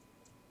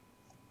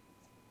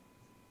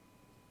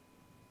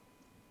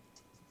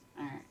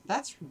 Alright,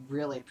 that's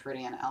really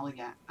pretty and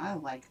elegant. I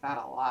like that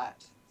a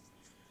lot.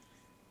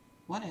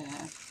 What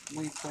if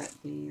we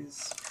put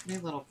these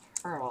pretty little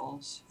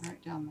pearls right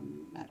down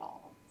the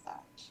middle of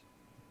that?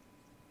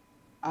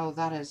 Oh,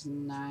 that is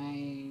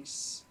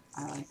nice.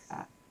 I like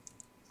that.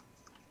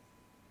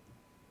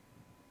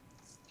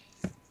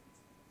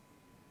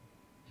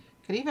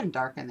 Could even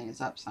darken these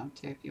up some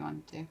too if you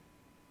wanted to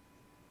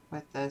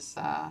with this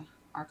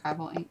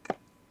archival ink.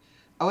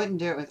 I wouldn't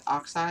do it with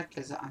oxide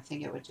because I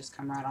think it would just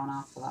come right on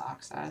off of the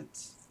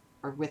oxides,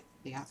 or with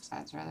the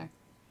oxides rather.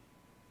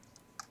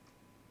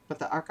 But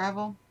the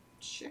archival,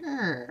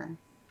 sure,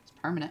 it's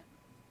permanent.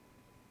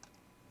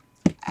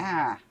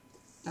 Ah,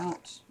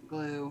 don't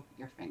glue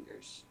your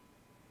fingers.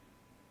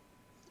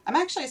 I'm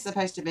actually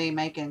supposed to be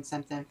making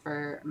something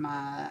for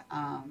my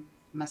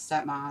my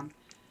stepmom.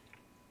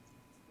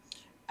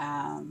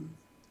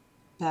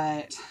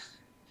 But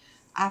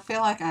I feel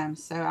like I'm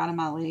so out of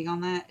my league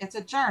on that. It's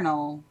a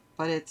journal,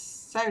 but it's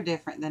so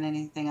different than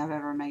anything I've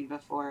ever made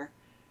before.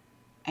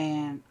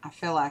 And I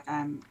feel like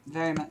I'm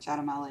very much out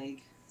of my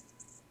league.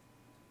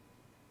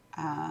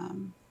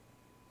 Um,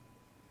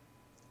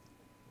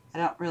 I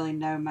don't really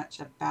know much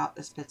about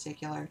this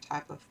particular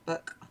type of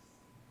book.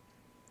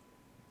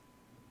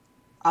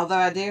 Although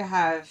I do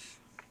have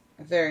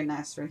a very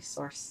nice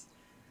resource.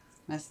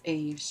 Miss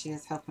Eve, she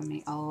is helping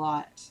me a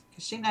lot.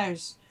 Because she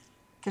knows,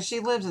 because she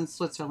lives in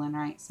Switzerland,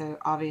 right? So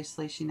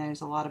obviously she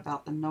knows a lot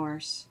about the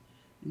Norse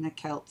and the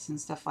Celts and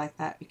stuff like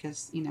that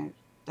because, you know,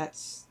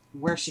 that's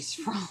where she's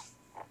from.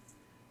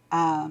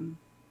 Um,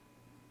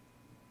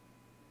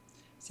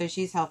 so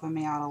she's helping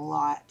me out a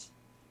lot.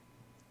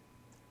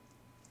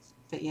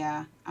 But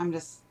yeah,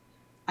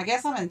 I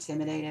guess I'm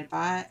intimidated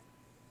by it.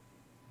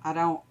 I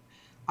don't,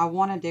 I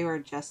want to do her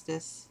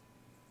justice.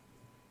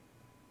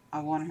 I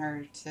want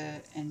her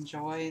to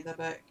enjoy the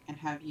book and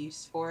have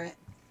use for it.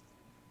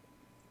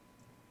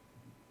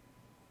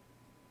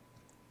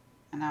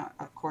 And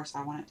of course,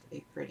 I want it to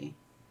be pretty.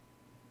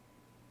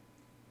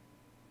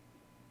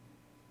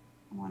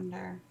 I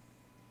wonder.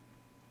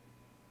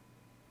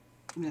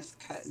 I'm just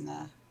cutting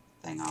the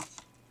thing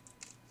off.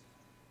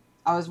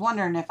 I was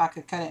wondering if I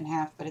could cut it in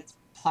half, but it's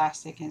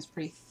plastic and it's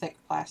pretty thick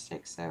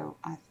plastic, so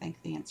I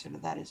think the answer to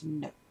that is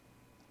no.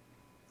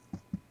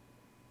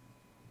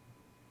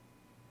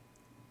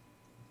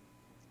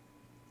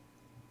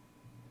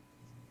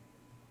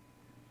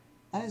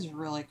 That is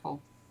really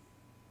cool.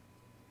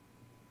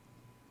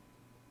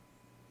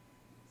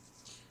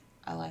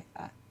 I like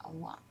that a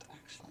lot,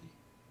 actually.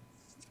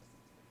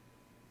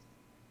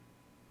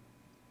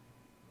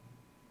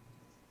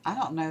 I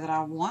don't know that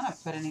I want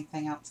to put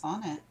anything else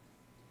on it.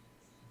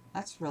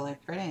 That's really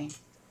pretty.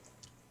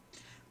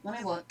 Let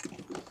me look.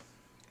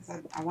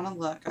 Because I want to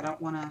look. I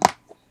don't want to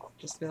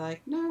just be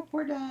like, nope,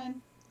 we're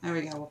done. There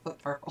we go. We'll put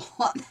purple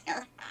on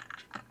there.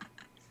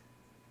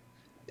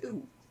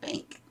 Ooh,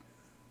 pink.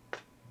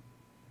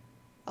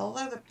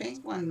 Although the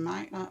pink one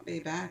might not be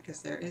bad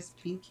because there is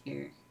pink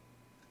here.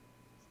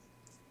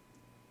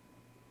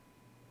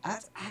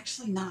 That's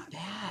actually not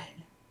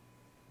bad.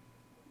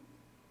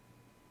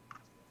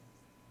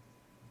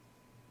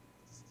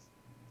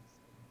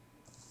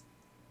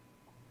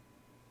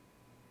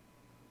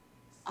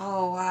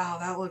 Oh, wow.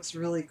 That looks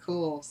really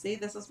cool. See,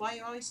 this is why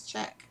you always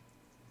check.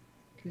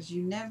 Because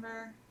you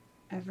never,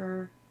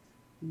 ever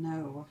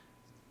know.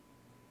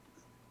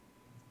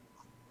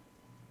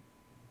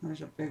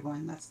 There's a big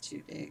one. That's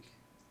too big.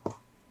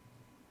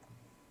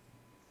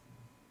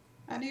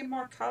 I need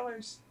more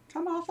colors.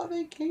 Come off a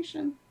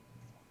vacation.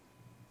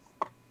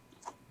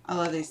 I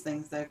love these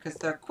things though because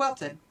they're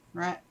quilted,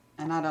 right?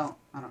 And I don't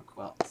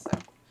quilt, so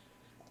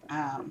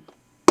um,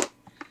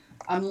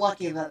 I'm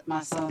lucky that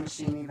my sewing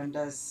machine even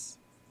does,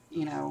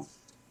 you know,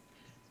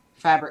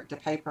 fabric to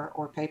paper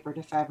or paper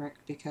to fabric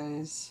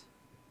because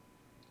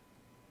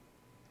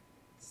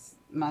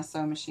my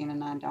sewing machine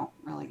and I don't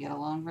really get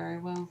along very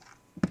well.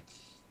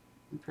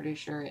 I'm pretty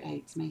sure it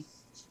hates me.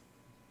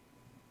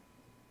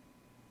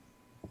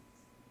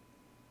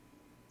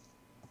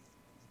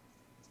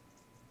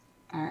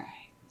 All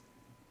right.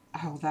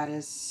 Oh, that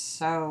is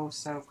so,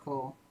 so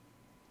cool.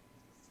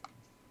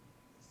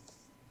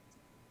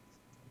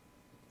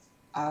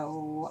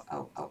 Oh,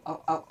 oh, oh,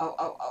 oh, oh, oh, oh,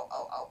 oh,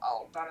 oh, oh,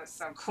 oh, that is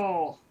so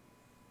cool.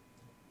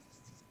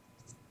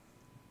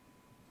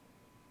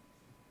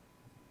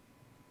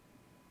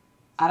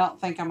 I don't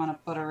think I'm going to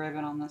put a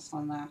ribbon on this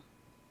one, though.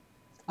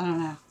 I don't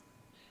know.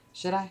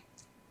 Should I?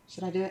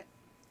 Should I do it?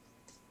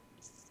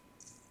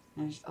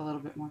 There's a little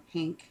bit more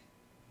pink.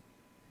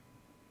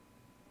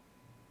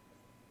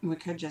 We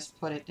could just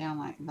put it down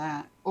like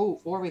that. Oh,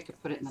 or we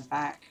could put it in the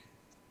back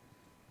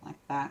like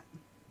that.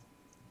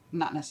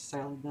 Not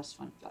necessarily this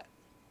one, but...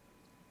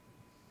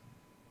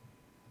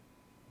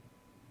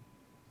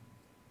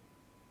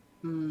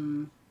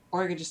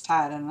 Or we could just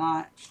tie it in a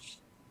knot.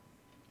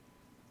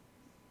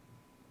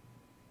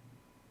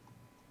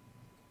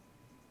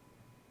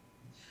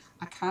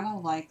 I kind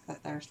of like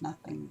that there's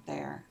nothing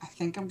there. I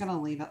think I'm going to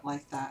leave it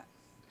like that.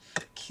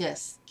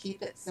 KISS.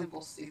 Keep it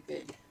simple,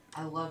 stupid.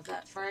 I love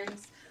that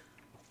phrase.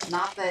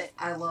 Not that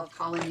I love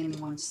calling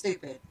anyone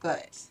stupid,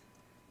 but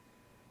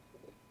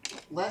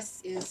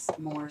less is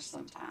more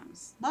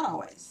sometimes. Not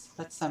always,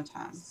 but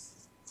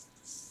sometimes.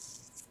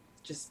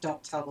 Just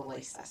don't tell the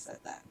lace I said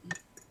that.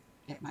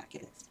 It might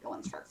get its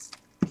feelings hurt.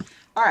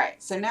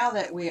 Alright, so now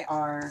that we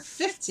are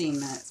 15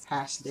 minutes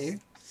past due,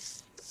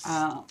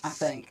 I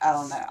think, I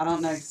don't know. I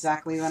don't know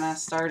exactly when I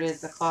started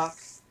the clock.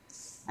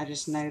 I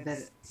just know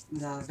that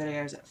the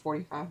video is at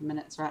 45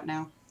 minutes right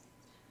now.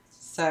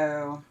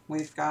 So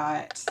we've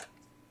got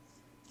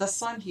this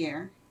one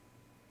here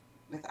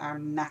with our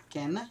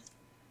napkin.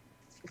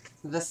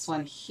 This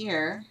one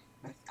here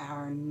with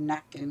our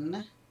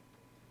napkin.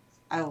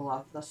 I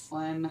love this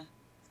one.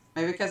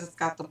 Maybe because it's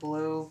got the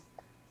blue,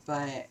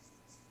 but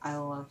I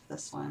love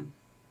this one.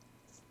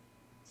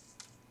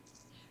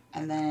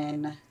 And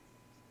then,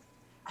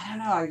 I don't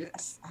know,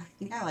 I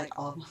think I like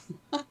all of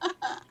them.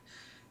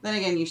 Then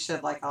again, you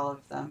should like all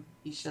of them.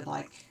 You should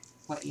like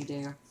what you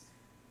do.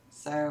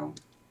 So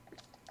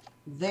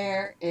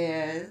there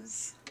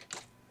is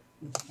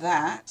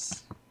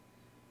that.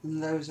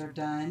 And those are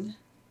done.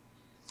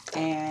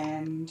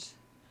 And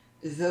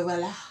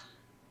voila.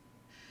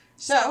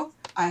 So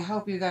I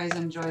hope you guys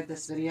enjoyed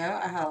this video.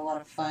 I had a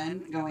lot of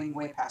fun going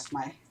way past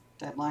my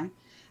deadline.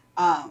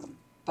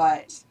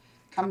 But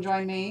come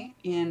join me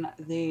in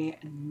the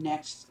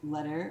next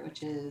letter,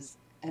 which is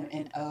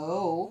an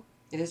O.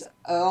 It is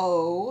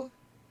O.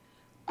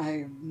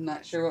 I'm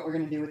not sure what we're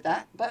going to do with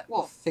that, but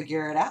we'll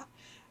figure it out.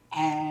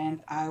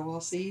 And I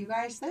will see you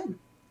guys then.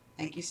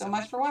 Thank you so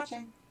much for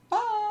watching.